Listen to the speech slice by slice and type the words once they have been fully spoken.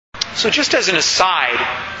So just as an aside,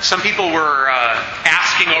 some people were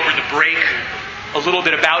asking over the break a little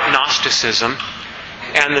bit about Gnosticism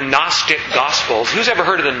and the Gnostic Gospels. Who's ever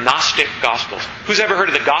heard of the Gnostic Gospels? Who's ever heard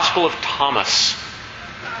of the Gospel of Thomas?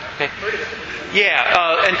 Okay.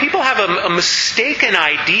 Yeah, and people have a mistaken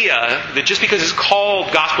idea that just because it's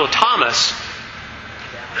called Gospel of Thomas,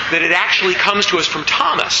 that it actually comes to us from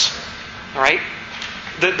Thomas. All right?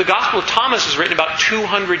 The Gospel of Thomas was written about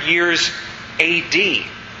 200 years A.D.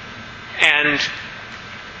 And,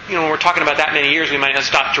 when we're talking about that many years, we might not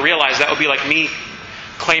stop to realize that would be like me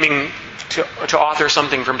claiming to author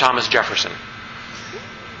something from Thomas Jefferson.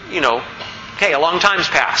 Okay, a long time's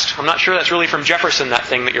passed. I'm not sure that's really from Jefferson, that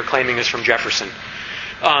thing that you're claiming is from Jefferson.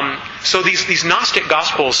 So these Gnostic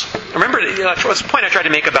Gospels, remember, that's the point I tried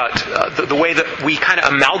to make about the way that we kind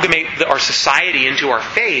of amalgamate our society into our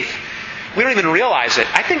faith. We don't even realize it.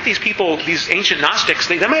 I think these people, these ancient Gnostics,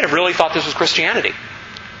 they might have really thought this was Christianity.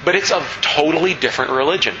 But it's a totally different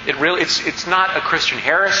religion. It's not a Christian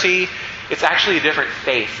heresy. It's actually a different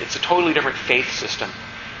faith. It's a totally different faith system.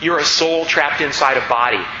 You're a soul trapped inside a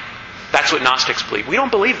body. That's what Gnostics believe. We don't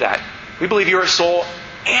believe that. We believe you're a soul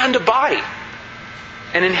and a body.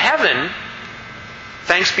 And in heaven,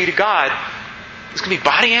 thanks be to God, it's going to be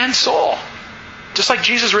body and soul. Just like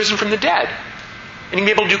Jesus risen from the dead. And you can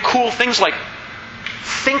be able to do cool things like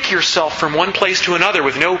think yourself from one place to another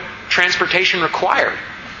with no transportation required.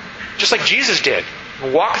 Just like Jesus did.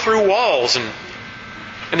 Walk through walls and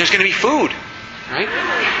there's going to be food. Right?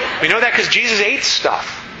 We know that because Jesus ate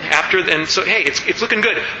stuff. And so, hey, it's looking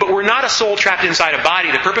good. But we're not a soul trapped inside a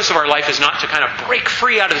body. The purpose of our life is not to kind of break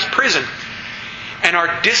free out of this prison. And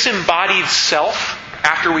our disembodied self,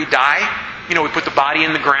 after we die, we put the body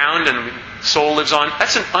in the ground and the soul lives on.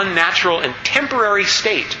 That's an unnatural and temporary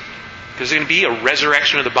state. Because there's going to be a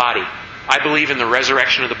resurrection of the body. I believe in the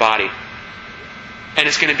resurrection of the body. And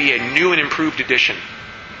it's going to be a new and improved edition.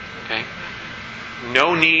 Okay?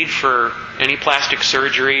 No need for any plastic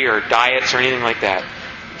surgery or diets or anything like that.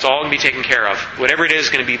 It's all going to be taken care of. Whatever it is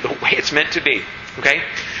going to be the way it's meant to be. Okay?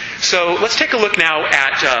 So let's take a look now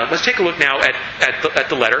at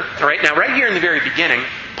the letter. All right? Now, right here in the very beginning,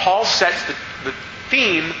 Paul sets the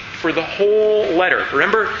theme for the whole letter.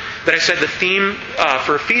 Remember that I said the theme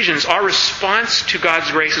for Ephesians, our response to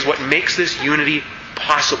God's grace is what makes this unity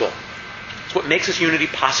possible. It's what makes this unity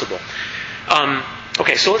possible.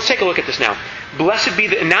 Okay, so let's take a look at this now. Blessed be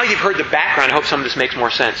and now you've heard the background. I hope some of this makes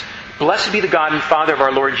more sense. Blessed be the God and Father of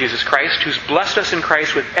our Lord Jesus Christ, who's blessed us in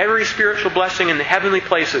Christ with every spiritual blessing in the heavenly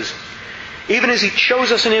places, even as He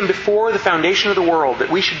chose us in Him before the foundation of the world,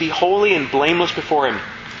 that we should be holy and blameless before Him.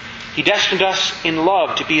 He destined us in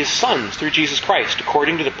love to be His sons through Jesus Christ,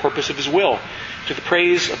 according to the purpose of His will, to the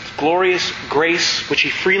praise of the glorious grace which He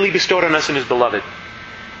freely bestowed on us in His beloved.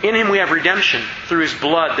 In Him we have redemption, through His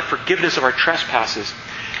blood, the forgiveness of our trespasses,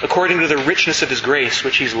 according to the richness of His grace,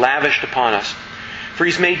 which He's lavished upon us. For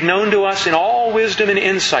He's made known to us in all wisdom and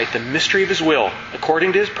insight the mystery of His will,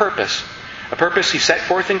 according to His purpose, a purpose He set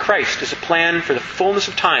forth in Christ as a plan for the fullness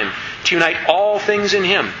of time, to unite all things in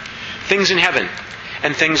Him, things in heaven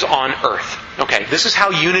and things on earth. Okay, this is how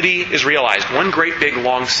unity is realized. One great big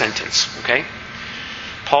long sentence. Okay?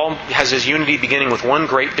 Paul has his unity beginning with one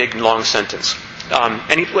great big long sentence.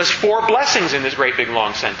 And he lists 4 blessings in this great big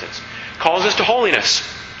long sentence. Calls us to holiness.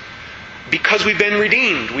 Because we've been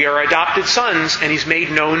redeemed, we are adopted sons, and He's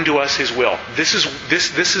made known to us His will. This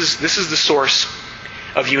is the source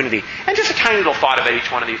of unity. And just a tiny little thought about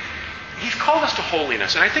each one of these. He's called us to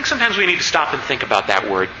holiness, and I think sometimes we need to stop and think about that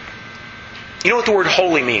word. You know what the word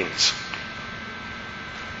holy means?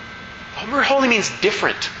 The word holy means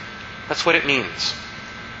different. That's what it means.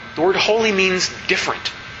 The word holy means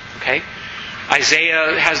different. Okay?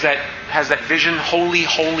 Isaiah has that vision, holy,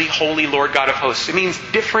 holy, holy Lord God of hosts. It means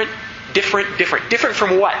different, different, different. Different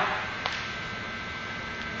from what?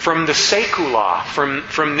 From the secula,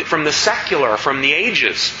 from the secular, from the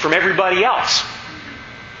ages, from everybody else.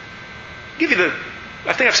 I'll give you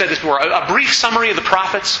I think I've said this before, a brief summary of the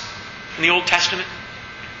prophets in the Old Testament.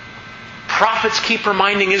 Prophets keep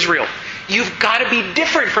reminding Israel, you've got to be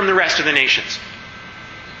different from the rest of the nations.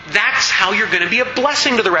 That's how you're going to be a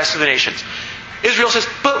blessing to the rest of the nations. Israel says,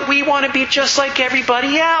 but we want to be just like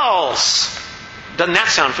everybody else. Doesn't that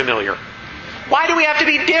sound familiar? Why do we have to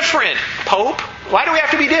be different, Pope? Why do we have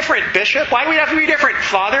to be different, Bishop? Why do we have to be different,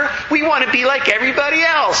 Father? We want to be like everybody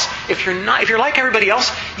else. If you're like everybody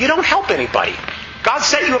else, you don't help anybody. God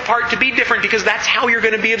set you apart to be different because that's how you're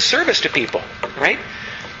going to be of service to people. Right?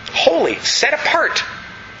 Holy, set apart.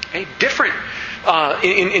 Okay? Different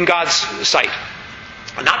in God's sight.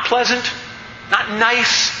 Not pleasant, not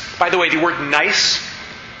nice. By the way, the word nice,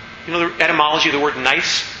 you know the etymology of the word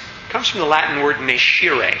nice? comes from the Latin word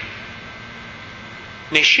nescire.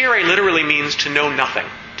 Nescire literally means to know nothing,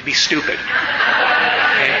 to be stupid.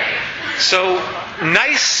 Okay? So,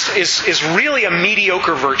 nice is really a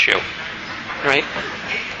mediocre virtue. Right?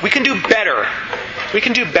 We can do better. We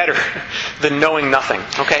can do better than knowing nothing.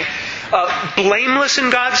 Okay? Blameless in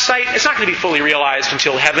God's sight, it's not going to be fully realized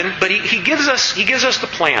until heaven, but He gives us the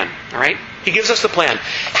plan. All right? He gives us the plan.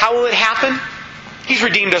 How will it happen? He's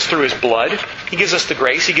redeemed us through His blood. He gives us the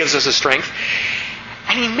grace. He gives us the strength.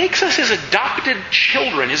 And He makes us His adopted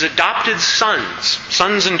children, His adopted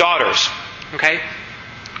sons and daughters. Okay?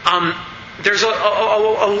 There's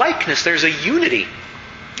a likeness, there's a unity,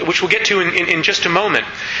 which we'll get to in just a moment.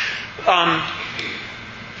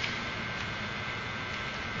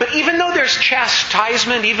 But even though there's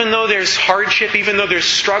chastisement, even though there's hardship, even though there's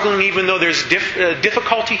struggling, even though there's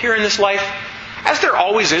difficulty here in this life, as there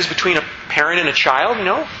always is between a parent and a child,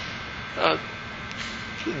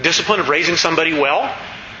 discipline of raising somebody well,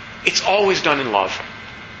 it's always done in love.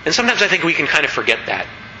 And sometimes I think we can kind of forget that.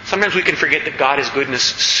 Sometimes we can forget that God is goodness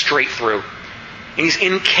straight through. And He's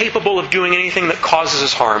incapable of doing anything that causes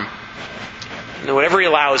us harm. And whatever He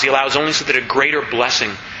allows only so that a greater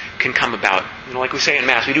blessing can come about. Like we say in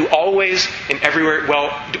Mass, we do always and everywhere,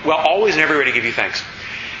 always and everywhere to give You thanks.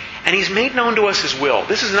 And He's made known to us His will.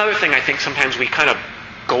 This is another thing I think sometimes we kind of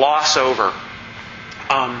gloss over.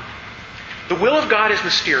 The will of God is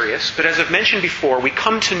mysterious, but as I've mentioned before, we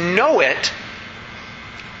come to know it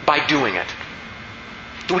by doing it.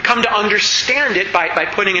 We come to understand it by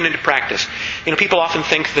putting it into practice. People often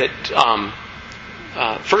think that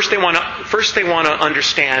first they want to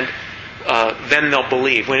understand, then they'll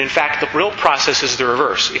believe. When in fact the real process is the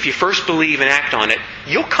reverse. If you first believe and act on it,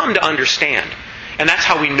 you'll come to understand, and that's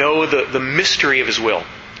how we know the mystery of His will.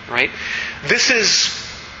 Right? This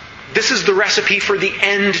is the recipe for the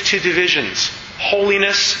end to divisions: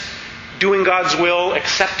 holiness, doing God's will,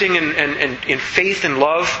 accepting and in faith and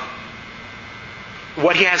love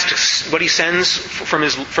what He sends from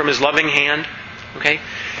His loving hand. Okay,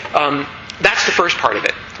 that's the first part of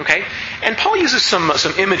it. Okay, and Paul uses some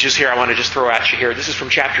images here. I want to just throw at you here. This is from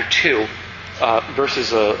chapter 2,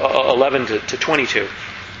 verses 11 to 22.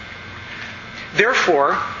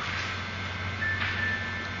 Therefore,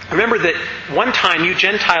 remember that one time you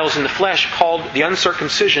Gentiles in the flesh called the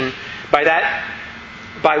uncircumcision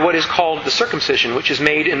by what is called the circumcision, which is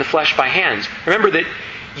made in the flesh by hands. Remember that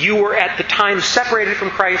you were at the time separated from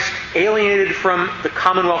Christ, alienated from the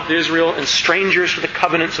commonwealth of Israel, and strangers to the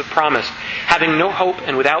covenants of promise, having no hope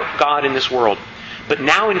and without God in this world. But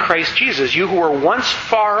now in Christ Jesus, you who were once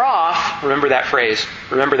far off, remember that phrase,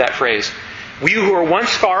 we who were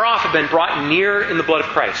once far off have been brought near in the blood of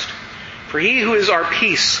Christ. For He who is our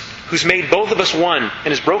peace, who's made both of us one, and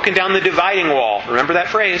has broken down the dividing wall, remember that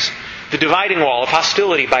phrase, the dividing wall of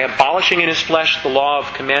hostility, by abolishing in His flesh the law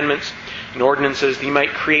of commandments and ordinances, that He might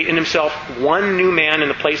create in Himself one new man in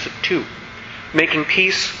the place of two. Making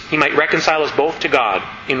peace, He might reconcile us both to God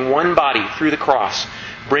in one body through the cross,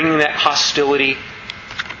 bringing that hostility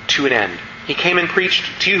to an end. He came and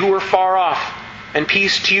preached to you who were far off, and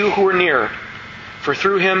peace to you who are near. For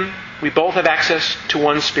through Him we both have access to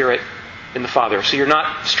one Spirit in the Father. So you're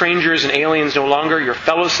not strangers and aliens no longer. You're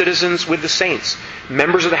fellow citizens with the saints,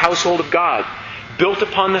 members of the household of God, built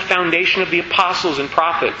upon the foundation of the apostles and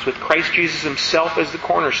prophets, with Christ Jesus Himself as the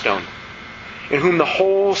cornerstone, in whom the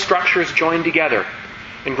whole structure is joined together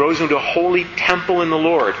and grows into a holy temple in the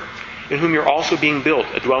Lord, in whom you're also being built,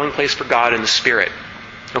 a dwelling place for God in the Spirit.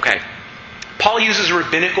 Okay. Paul uses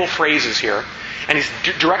rabbinical phrases here, and he's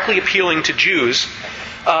directly appealing to Jews,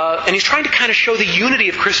 and he's trying to kind of show the unity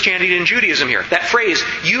of Christianity and Judaism here. That phrase,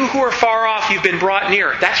 you who are far off, you've been brought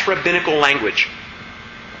near, that's rabbinical language.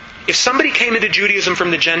 If somebody came into Judaism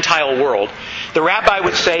from the Gentile world, the rabbi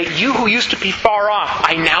would say, you who used to be far off,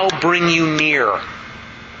 I now bring you near.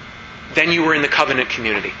 Then you were in the covenant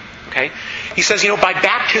community. Okay? He says, by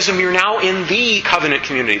baptism you're now in the covenant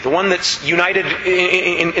community, the one that's united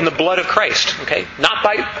in the blood of Christ. Okay? Not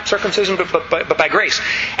by circumcision, but by grace.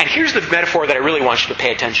 And here's the metaphor that I really want you to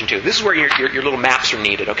pay attention to. This is where your little maps are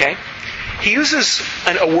needed. Okay? He uses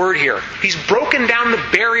a word here. He's broken down the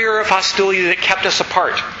barrier of hostility that kept us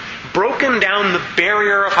apart. Broken down the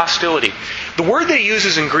barrier of hostility. The word that he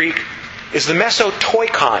uses in Greek is the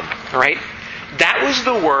mesotoikon. All right? That was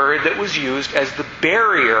the word that was used as the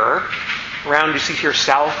barrier around, you see here,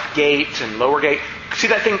 South Gate and Lower Gate. See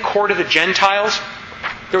that thing, Court of the Gentiles?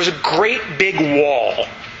 There was a great big wall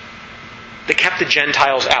that kept the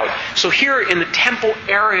Gentiles out. So here in the temple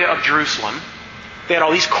area of Jerusalem, they had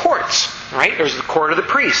all these courts, right? There was the court of the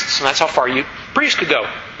priests, and that's how far priests could go.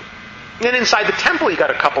 And then inside the temple, you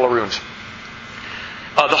got a couple of rooms.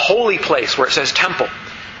 the holy place where it says temple.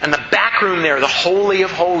 And the back room there, the Holy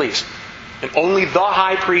of Holies. And only the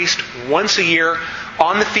high priest, once a year,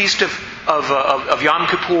 on the feast of Yom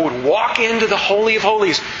Kippur, would walk into the Holy of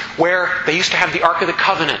Holies, where they used to have the Ark of the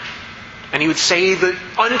Covenant. And he would say the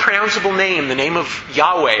unpronounceable name, the name of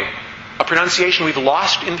Yahweh, a pronunciation we've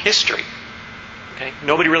lost in history. Okay?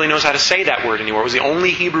 Nobody really knows how to say that word anymore. It was the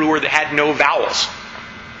only Hebrew word that had no vowels.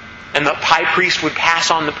 And the high priest would pass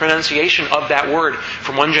on the pronunciation of that word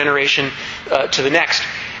from one generation to the next.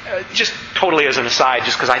 Just totally as an aside,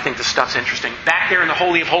 just because I think this stuff's interesting. Back there in the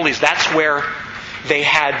Holy of Holies, that's where they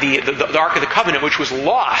had the Ark of the Covenant, which was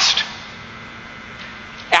lost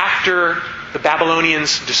after the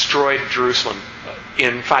Babylonians destroyed Jerusalem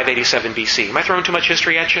in 587 BC. Am I throwing too much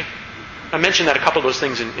history at you? I mentioned that a couple of those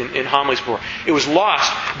things in homilies before. It was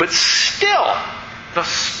lost, but still, the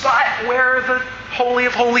spot where the Holy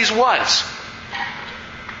of Holies was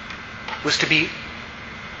to be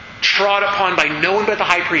trod upon by no one but the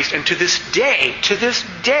high priest. And to this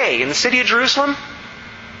day, in the city of Jerusalem,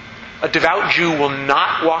 a devout Jew will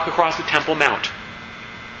not walk across the Temple Mount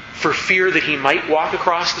for fear that he might walk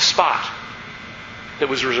across the spot that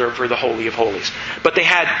was reserved for the Holy of Holies. But they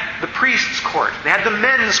had the priest's court. They had the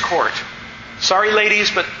men's court. Sorry,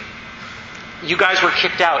 ladies, but you guys were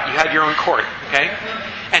kicked out. You had your own court, okay?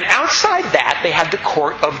 And outside that, they had the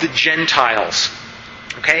court of the Gentiles,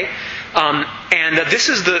 okay? And this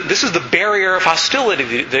is the barrier of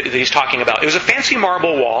hostility that he's talking about. It was a fancy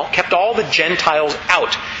marble wall, kept all the Gentiles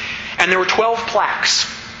out. And there were 12 plaques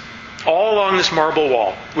all along this marble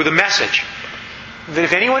wall with a message that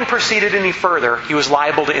if anyone proceeded any further, he was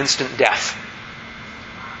liable to instant death.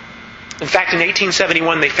 In fact, in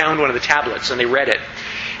 1871, they found one of the tablets and they read it.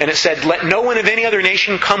 And it said, "Let no one of any other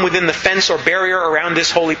nation come within the fence or barrier around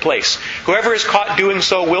this holy place. Whoever is caught doing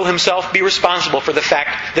so will himself be responsible for the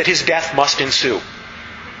fact that his death must ensue."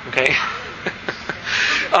 Okay?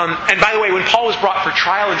 And by the way, when Paul was brought for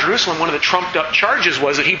trial in Jerusalem, one of the trumped up charges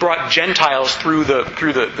was that he brought Gentiles through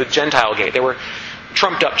the Gentile gate. They were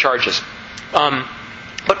trumped up charges.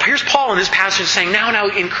 But here's Paul in this passage saying, now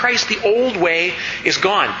in Christ the old way is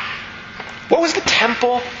gone. What was the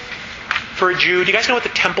temple for a Jew? Do you guys know what the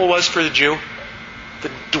temple was for the Jew?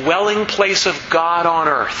 The dwelling place of God on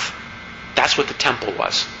earth. That's what the temple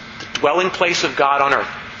was. The dwelling place of God on earth.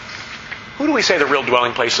 Who do we say the real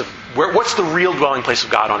dwelling place of... What's the real dwelling place of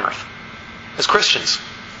God on earth? As Christians.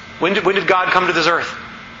 When did God come to this earth?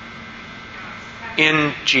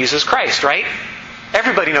 In Jesus Christ, right?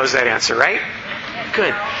 Everybody knows that answer, right?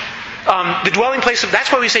 Good. The dwelling place of...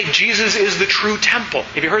 That's why we say Jesus is the true temple.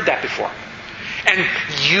 Have you heard that before? And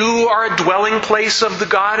you are a dwelling place of the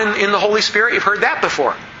God in the Holy Spirit. You've heard that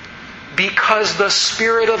before. Because the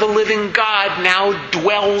Spirit of the living God now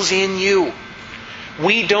dwells in you.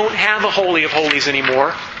 We don't have a Holy of Holies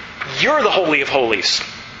anymore. You're the Holy of Holies.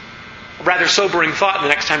 A rather sobering thought the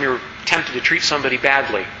next time you're tempted to treat somebody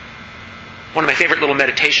badly. One of my favorite little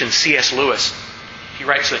meditations, C.S. Lewis. He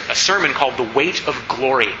writes a sermon called The Weight of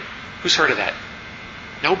Glory. Who's heard of that?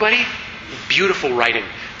 Nobody? Beautiful writing.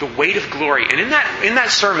 The Weight of Glory. And in that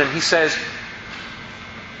sermon, he says,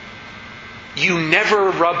 you never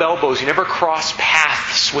rub elbows, you never cross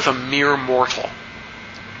paths with a mere mortal.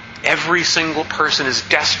 Every single person is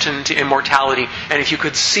destined to immortality. And if you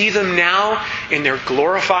could see them now in their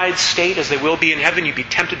glorified state as they will be in heaven, you'd be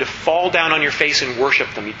tempted to fall down on your face and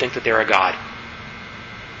worship them. You'd think that they're a god.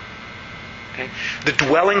 Okay? The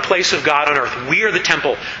dwelling place of God on earth. We are the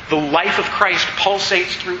temple. The life of Christ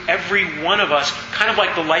pulsates through every one of us, kind of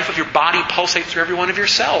like the life of your body pulsates through every one of your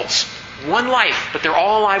cells. One life, but they're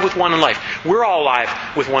all alive with one life. We're all alive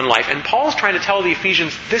with one life. And Paul's trying to tell the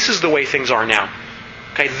Ephesians, this is the way things are now.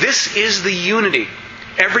 Okay, this is the unity.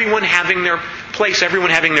 Everyone having their place, everyone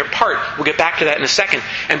having their part. We'll get back to that in a second.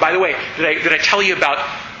 And by the way, did I tell you about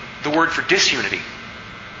the word for disunity?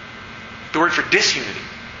 The word for disunity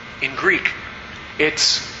in Greek,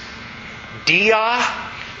 it's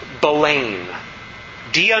dia-balain.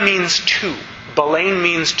 Dia means two. Balain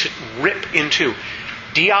means to rip in two.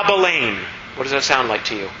 Dia-balain. What does that sound like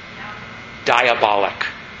to you? Diabolic.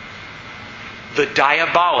 The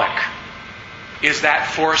diabolic is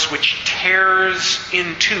that force which tears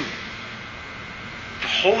in two. The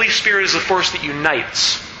Holy Spirit is the force that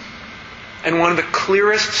unites. And one of the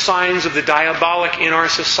clearest signs of the diabolic in our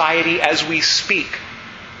society as we speak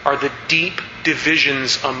are the deep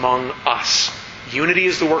divisions among us. Unity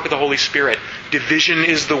is the work of the Holy Spirit. Division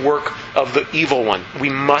is the work of the evil one. We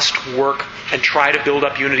must work and try to build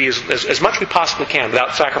up unity as much as we possibly can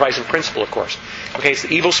without sacrificing principle, of course. Okay, it's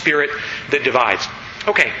the evil spirit that divides.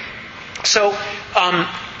 Okay, so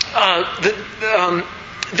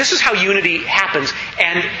this is how unity happens,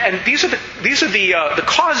 and these are the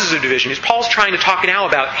causes of division. Paul's trying to talk now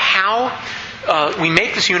about how we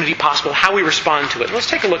make this unity possible, how we respond to it. Let's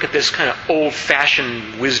take a look at this kind of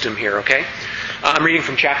old-fashioned wisdom here, okay? I'm reading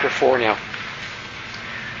from chapter 4 now.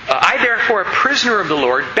 I, therefore, a prisoner of the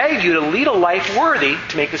Lord, beg you to lead a life worthy,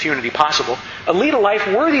 to make this unity possible, lead a life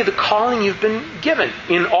worthy of the calling you've been given,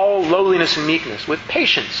 in all lowliness and meekness, with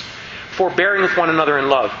patience, forbearing with one another in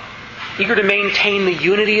love, eager to maintain the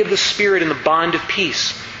unity of the Spirit in the bond of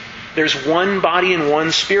peace. There's one body and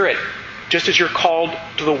one Spirit, just as you're called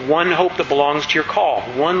to the one hope that belongs to your call.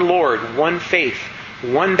 One Lord, one faith,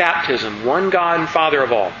 one baptism, one God and Father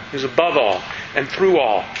of all, who's above all, and through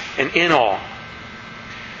all, and in all.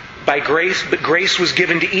 By grace, but grace was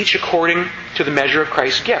given to each according to the measure of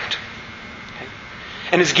Christ's gift. Okay?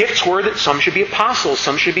 And His gifts were that some should be apostles,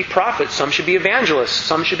 some should be prophets, some should be evangelists,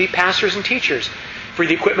 some should be pastors and teachers, for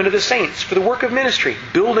the equipment of the saints, for the work of ministry,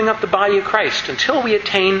 building up the body of Christ, until we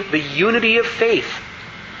attain the unity of faith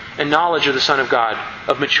and knowledge of the Son of God,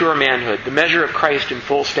 of mature manhood, the measure of Christ in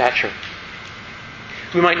full stature.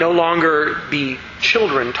 We might no longer be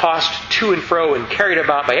children tossed to and fro and carried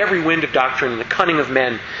about by every wind of doctrine and the cunning of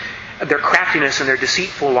men, their craftiness and their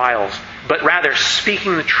deceitful wiles, but rather,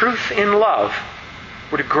 speaking the truth in love,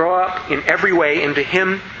 we're to grow up in every way into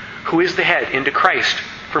Him who is the head, into Christ,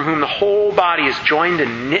 from whom the whole body is joined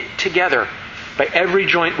and knit together by every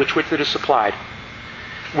joint with which it is supplied,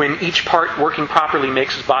 when each part working properly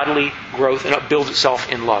makes its bodily growth and upbuilds itself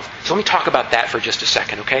in love. So let me talk about that for just a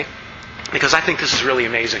second, okay? Because I think this is really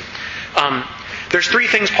amazing. There's three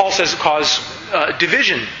things Paul says cause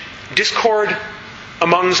division, discord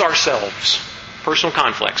amongst ourselves, personal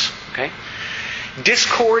conflicts, okay?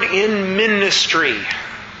 Discord in ministry,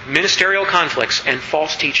 ministerial conflicts, and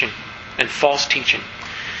false teaching.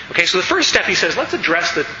 Okay, so the first step, he says, let's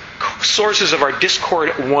address the sources of our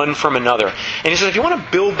discord one from another. And he says, if you want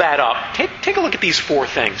to build that up, take a look at these four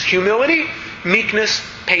things. Humility, meekness,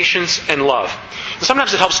 patience, and love. And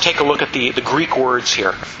sometimes it helps to take a look at the Greek words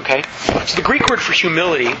here. Okay? So the Greek word for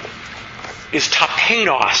humility is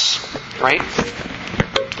tapeinos, right?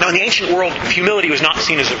 Now in the ancient world, humility was not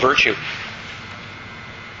seen as a virtue.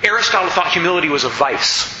 Aristotle thought humility was a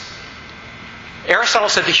vice. Aristotle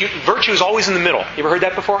said the virtue is always in the middle. You ever heard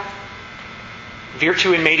that before?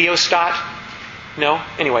 Virtu in medio stat? No?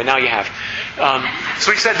 Anyway, now you have.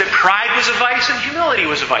 So he said that pride was a vice and humility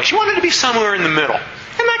was a vice. You wanted to be somewhere in the middle. And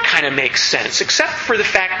that kind of makes sense, except for the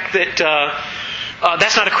fact that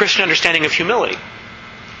that's not a Christian understanding of humility.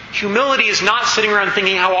 Humility is not sitting around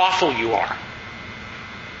thinking how awful you are.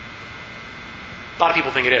 A lot of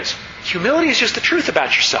people think it is. Humility is just the truth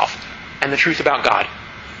about yourself and the truth about God.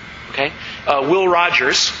 Okay? Will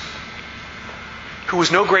Rogers, who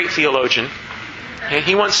was no great theologian,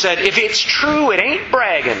 he once said, if it's true, it ain't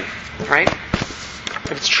bragging. Right?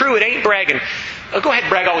 If it's true, it ain't bragging. Go ahead,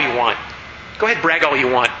 brag all you want. Go ahead, brag all you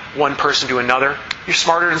want, one person to another. You're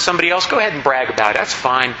smarter than somebody else, go ahead and brag about it. That's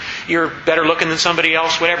fine. You're better looking than somebody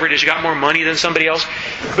else, whatever it is. You got more money than somebody else.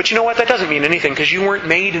 But you know what? That doesn't mean anything, because you weren't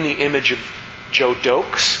made in the image of Joe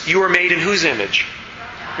Dokes. You were made in whose image?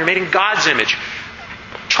 You're made in God's image.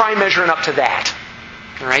 Try measuring up to that.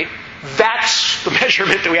 All right? That's the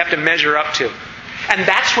measurement that we have to measure up to. And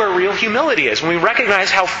that's where real humility is. When we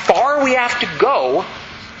recognize how far we have to go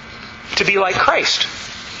to be like Christ.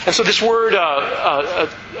 And so this word,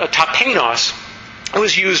 tapeinos, it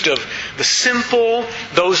was used of the simple,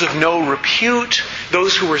 those of no repute,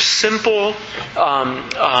 those who were simple,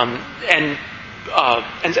 and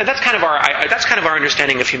that's kind of our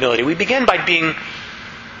understanding of humility. We begin by being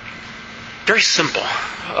very simple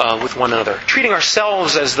with one another, treating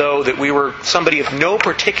ourselves as though that we were somebody of no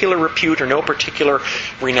particular repute or no particular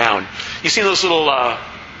renown. You see those little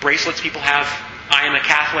bracelets people have? I am a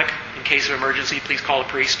Catholic. In case of emergency, please call a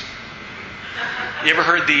priest. You ever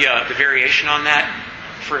heard the variation on that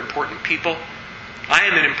for important people? I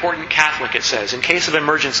am an important Catholic, it says. In case of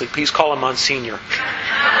emergency, please call a Monsignor.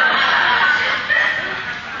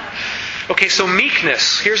 Okay, so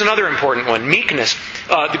meekness. Here's another important one. Meekness.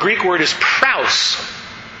 The Greek word is praus.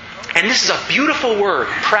 And this is a beautiful word,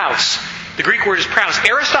 praus. The Greek word is praus.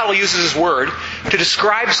 Aristotle uses this word to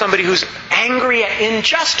describe somebody who's angry at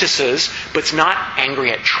injustices, but's not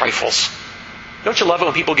angry at trifles. Don't you love it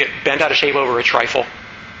when people get bent out of shape over a trifle?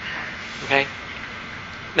 Okay?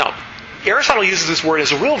 No. Aristotle uses this word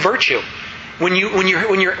as a real virtue. When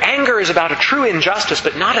your anger is about a true injustice,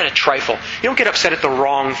 but not at a trifle. You don't get upset at the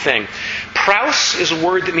wrong thing. Praus is a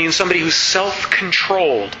word that means somebody who's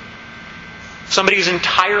self-controlled. Somebody who's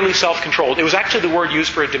entirely self-controlled. It was actually the word used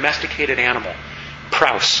for a domesticated animal.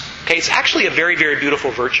 Praus. Okay, it's actually a very, very beautiful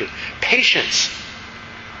virtue. Patience.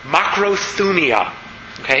 Makrothumia.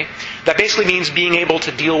 Okay? That basically means being able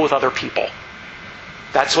to deal with other people.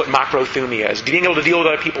 That's what makrothumia is. Being able to deal with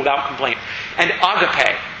other people without complaint. And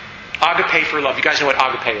agape. Agape for love. You guys know what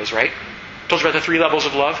agape is, right? I told you about the 3 levels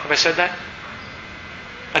of love. Have I said that?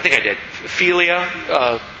 I think I did.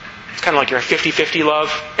 Philia. It's kind of like your 50-50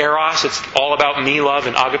 love. Eros. It's all about me love.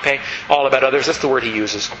 And agape. All about others. That's the word he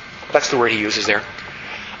uses. That's the word he uses there.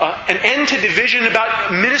 An end to division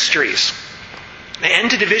about ministries. An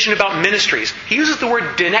end to division about ministries. He uses the word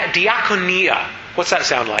diakonia. What's that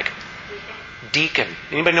sound like? Deacon.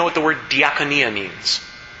 Anybody know what the word diakonia means?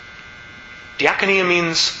 Diakonia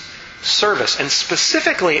means service. And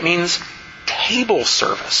specifically it means table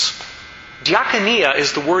service. Diakonia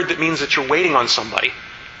is the word that means that you're waiting on somebody.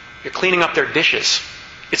 You're cleaning up their dishes.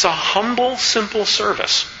 It's a humble, simple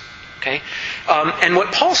service. Okay? And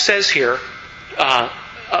what Paul says here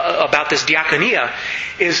about this diakonia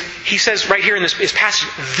is, he says right here in this passage,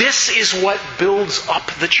 this is what builds up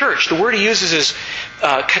the church. The word he uses is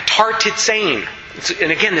katartitsein.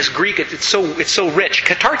 And again, this Greek, it's so rich.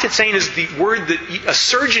 Katartitsein is the word that a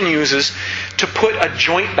surgeon uses to put a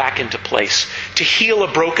joint back into place, to heal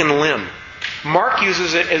a broken limb. Mark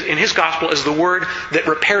uses it in his gospel as the word that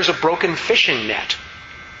repairs a broken fishing net.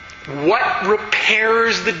 What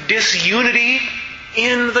repairs the disunity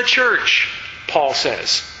in the church? Paul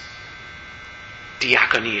says,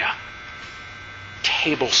 diakonia.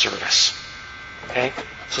 Table service. Okay?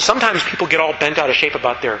 So sometimes people get all bent out of shape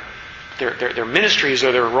about their ministries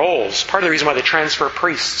or their roles. Part of the reason why they transfer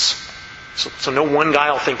priests. So no one guy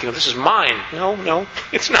will think, this is mine. No,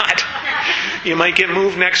 it's not. You might get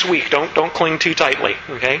moved next week. Don't cling too tightly.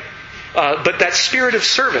 Okay? But that spirit of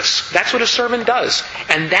service, that's what a servant does.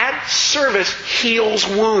 And that service heals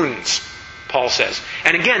wounds, Paul says.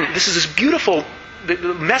 And again, this is this beautiful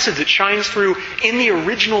message that shines through in the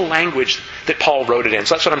original language that Paul wrote it in.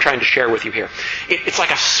 So that's what I'm trying to share with you here. It's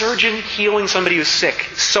like a surgeon healing somebody who's sick,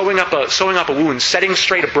 sewing up a wound, setting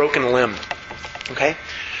straight a broken limb. Okay?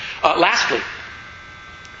 Lastly,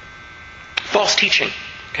 false teaching.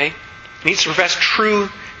 Okay? It needs to profess true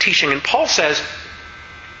teaching. And Paul says,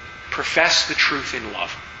 profess the truth in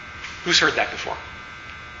love. Who's heard that before?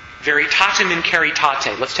 Veritatem in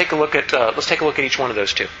caritate. Let's take a look at each one of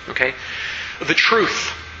those two. Okay? The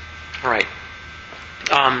truth. All right.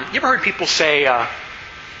 You ever heard people say, I'm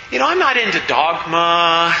not into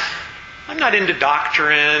dogma. I'm not into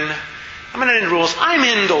doctrine. I'm not into rules. I'm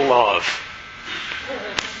into love.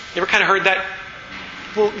 You ever kind of heard that?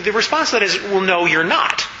 Well, the response to that is, well, no, you're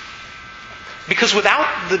not. Because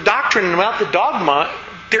without the doctrine and without the dogma,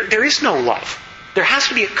 there is no love. There has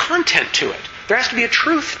to be a content to it. There has to be a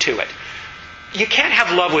truth to it. You can't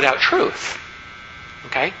have love without truth.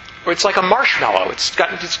 Okay? Or it's like a marshmallow. It's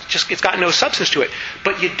got no substance to it.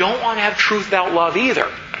 But you don't want to have truth without love either.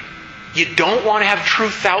 You don't want to have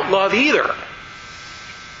truth without love either.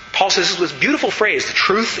 Paul says this beautiful phrase, the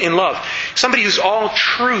truth in love. Somebody who's all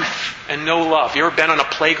truth and no love. You ever been on a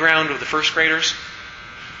playground with the first graders?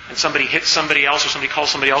 And somebody hits somebody else or somebody calls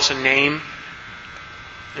somebody else a name?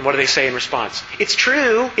 And what do they say in response? It's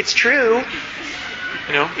true. It's true.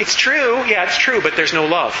 It's true. Yeah, it's true, but there's no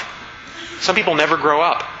love. Some people never grow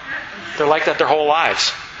up. They're like that their whole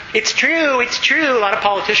lives. It's true. It's true. A lot of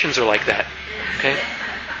politicians are like that. Okay?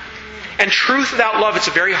 And truth without love, it's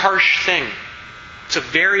a very harsh thing. It's a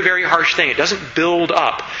very, very harsh thing. It doesn't build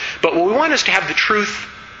up. But what we want is to have the truth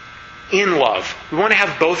in love. We want to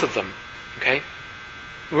have both of them. Okay?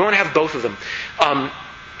 We want to have both of them.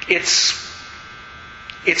 It's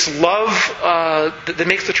love that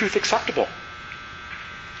makes the truth acceptable.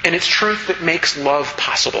 And it's truth that makes love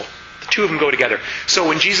possible. The two of them go together. So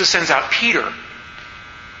when Jesus sends out Peter,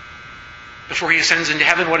 before he ascends into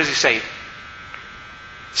heaven, what does he say?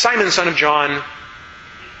 Simon, son of John,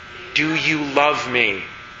 do you love me?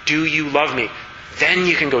 Do you love me? Then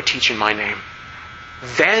you can go teach in my name.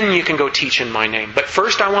 Then you can go teach in my name. But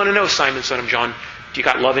first I want to know, Simon, son of John, do you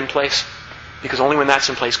got love in place? Because only when that's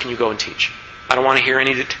in place can you go and teach. I don't want to hear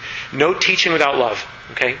no teaching without love.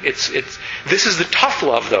 Okay? This is the tough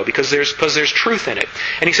love though, because there's truth in it.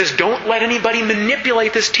 And he says, don't let anybody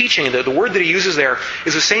manipulate this teaching. The word that he uses there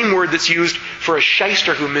is the same word that's used for a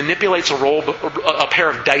shyster who manipulates a pair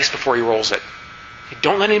of dice before he rolls it.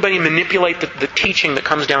 Don't let anybody manipulate the teaching that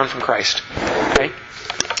comes down from Christ. Okay?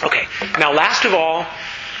 Okay. Now last of all,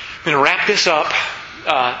 I'm going to wrap this up.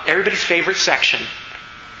 Everybody's favorite section.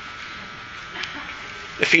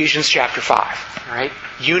 Ephesians chapter 5. All right?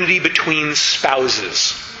 Unity between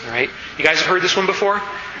spouses. All right? You guys have heard this one before?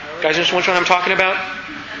 You guys understand which one I'm talking about?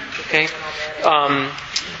 Okay.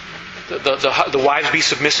 The wives be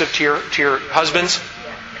submissive to your husbands.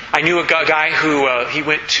 I knew a guy who he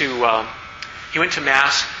went to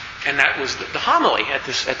Mass, and that was the homily at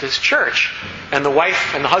this church. And the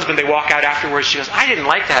wife and the husband, they walk out afterwards. She goes, "I didn't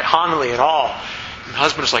like that homily at all." And the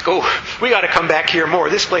husband was like, "Oh, we got to come back here more.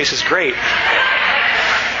 This place is great."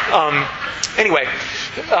 Anyway,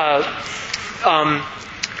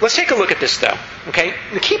 let's take a look at this, though. Okay,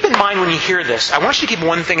 now keep in mind when you hear this. I want you to keep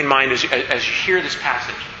one thing in mind as you hear this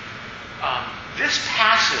passage. This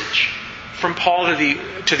passage from Paul to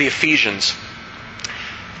the Ephesians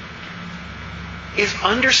is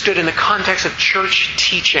understood in the context of church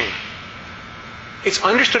teaching. It's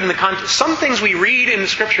understood in the context. Some things we read in the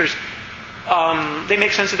Scriptures, they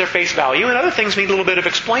make sense at their face value, and other things need a little bit of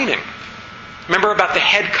explaining. Remember about the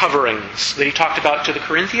head coverings that he talked about to the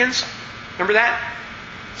Corinthians? Remember that?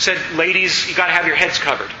 Said, ladies, you got to have your heads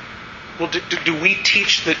covered. Well, do we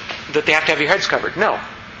teach that they have to have your heads covered? No.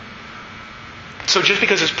 So just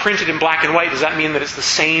because it's printed in black and white, does that mean that it's the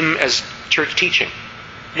same as church teaching?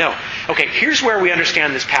 No. Okay, here's where we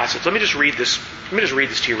understand this passage. Let me just read this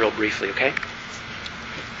to you real briefly, okay?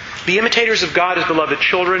 Be imitators of God as beloved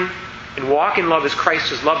children, and walk in love as Christ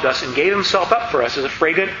has loved us and gave himself up for us as a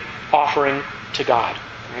fragrant offering to God.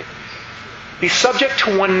 Right? Be subject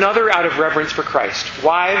to one another out of reverence for Christ.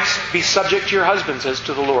 Wives, be subject to your husbands as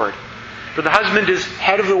to the Lord. For the husband is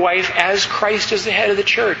head of the wife as Christ is the head of the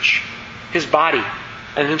church, his body,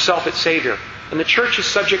 and himself its Savior. And the church is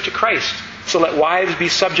subject to Christ. So let wives be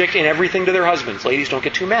subject in everything to their husbands. Ladies, don't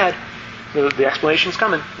get too mad. The explanation's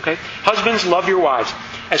coming. Okay? Husbands, love your wives,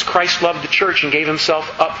 as Christ loved the church and gave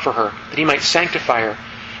himself up for her, that he might sanctify her,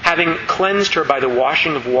 having cleansed her by the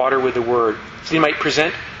washing of water with the word, so that he might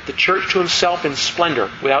present the church to himself in splendor,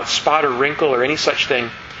 without spot or wrinkle or any such thing,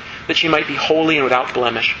 that she might be holy and without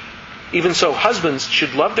blemish. Even so, husbands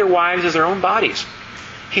should love their wives as their own bodies.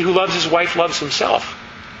 He who loves his wife loves himself.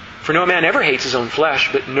 For no man ever hates his own flesh,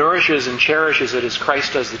 but nourishes and cherishes it as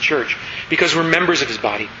Christ does the church, because we're members of his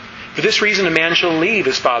body. For this reason a man shall leave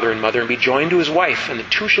his father and mother and be joined to his wife, and the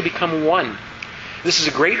two shall become one. This is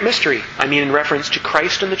a great mystery, in reference to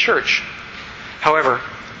Christ and the church. However,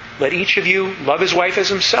 let each of you love his wife as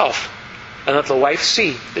himself, and let the wife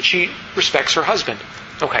see that she respects her husband.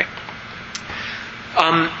 Okay.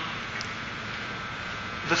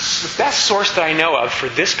 The best source that I know of for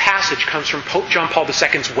this passage comes from Pope John Paul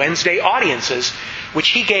II's Wednesday audiences, which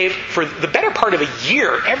he gave for the better part of a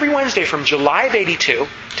year. Every Wednesday from July of 82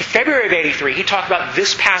 to February of 83, he talked about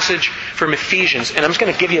this passage from Ephesians. And I'm just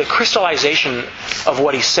going to give you a crystallization of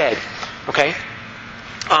what he said. Okay?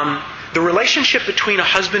 The relationship between a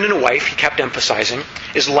husband and a wife, he kept emphasizing,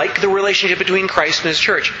 is like the relationship between Christ and his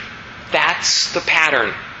church. That's the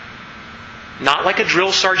pattern. Not like a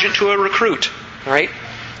drill sergeant to a recruit. All right?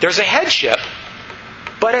 There's a headship,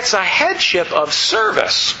 but it's a headship of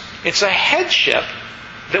service. It's a headship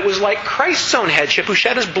that was like Christ's own headship, who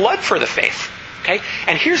shed his blood for the faith. Okay?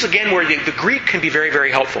 And here's again where the Greek can be very, very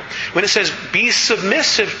helpful. When it says, be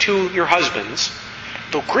submissive to your husbands,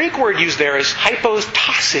 the Greek word used there is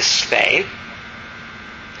hypostasisthei,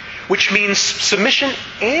 which means submission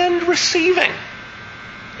and receiving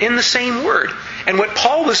in the same word. And what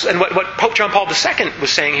Pope John Paul II was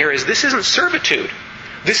saying here is, this isn't servitude.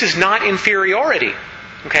 This is not inferiority.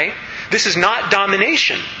 Okay? This is not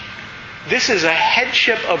domination. This is a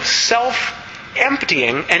headship of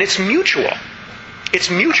self-emptying, and it's mutual.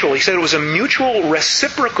 It's mutual. He said it was a mutual,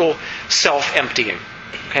 reciprocal self-emptying.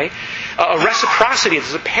 Okay? A reciprocity.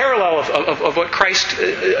 It's a parallel of what Christ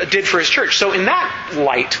did for his church. So in that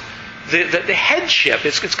light, the headship,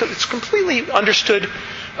 it's completely understood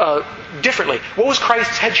differently. What was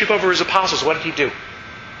Christ's headship over his apostles? What did he do?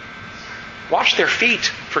 Wash their feet,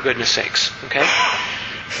 for goodness sakes. Okay?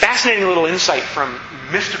 Fascinating little insight from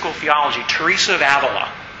mystical theology, Teresa of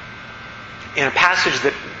Avila, in a passage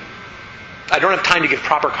that I don't have time to give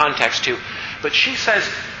proper context to, but she says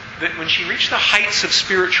that when she reached the heights of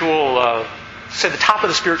the top of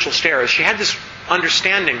the spiritual stairs, she had this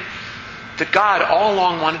understanding that God all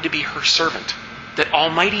along wanted to be her servant. That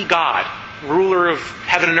Almighty God, ruler of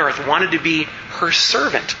heaven and earth, wanted to be her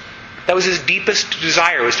servant. That was his deepest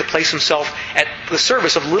desire, was to place himself at the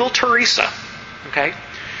service of little Teresa. Okay?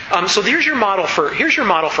 So here's your model for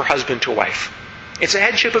husband to wife. It's a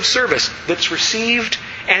headship of service that's received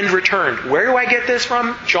and returned. Where do I get this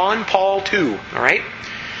from? John Paul II. All right?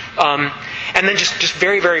 And then just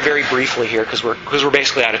very, very, very briefly here, because we're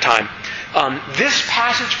basically out of time. This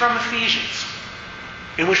passage from Ephesians,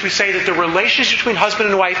 in which we say that the relationship between husband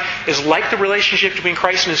and wife is like the relationship between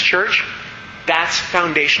Christ and his church, that's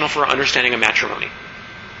foundational for our understanding of matrimony.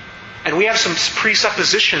 And we have some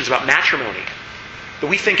presuppositions about matrimony that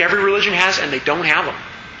we think every religion has, and they don't have them.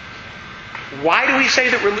 Why do we say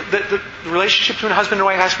that the relationship between a husband and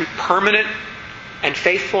wife has to be permanent and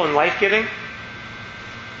faithful and life-giving?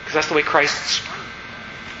 Because that's the way Christ's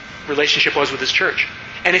relationship was with His church.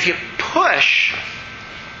 And if you push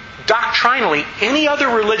doctrinally any other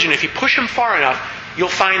religion, if you push them far enough, you'll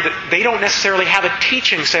find that they don't necessarily have a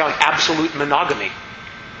teaching, say, on absolute monogamy.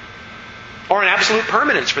 Or an absolute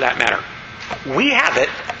permanence, for that matter. We have it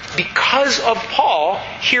because of Paul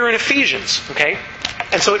here in Ephesians. Okay?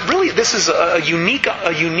 And so this is a unique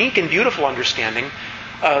and beautiful understanding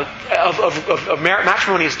of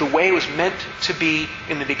matrimony as the way it was meant to be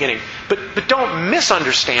in the beginning. But don't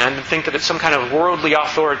misunderstand and think that it's some kind of worldly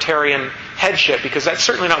authoritarian headship, because that's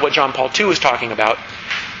certainly not what John Paul II is talking about.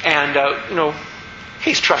 And,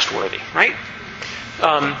 he's trustworthy, right?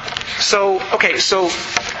 So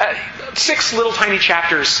 6 little tiny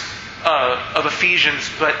chapters of Ephesians,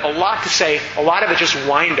 but a lot to say. A lot of it just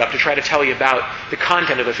wind up to try to tell you about the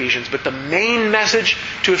content of Ephesians. But the main message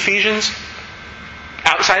to Ephesians,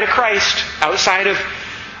 outside of Christ, outside of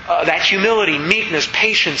that humility, meekness,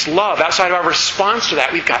 patience, love, outside of our response to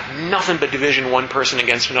that, we've got nothing but division, one person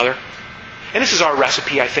against another. And this is our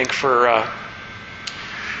recipe, I think, for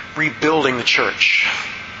rebuilding the church,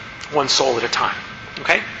 one soul at a time.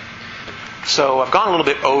 Okay? So I've gone a little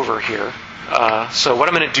bit over here. So what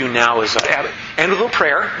I'm going to do now is end with a little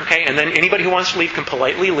prayer, okay? And then anybody who wants to leave can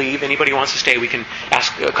politely leave. Anybody who wants to stay, we can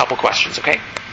ask a couple questions, okay?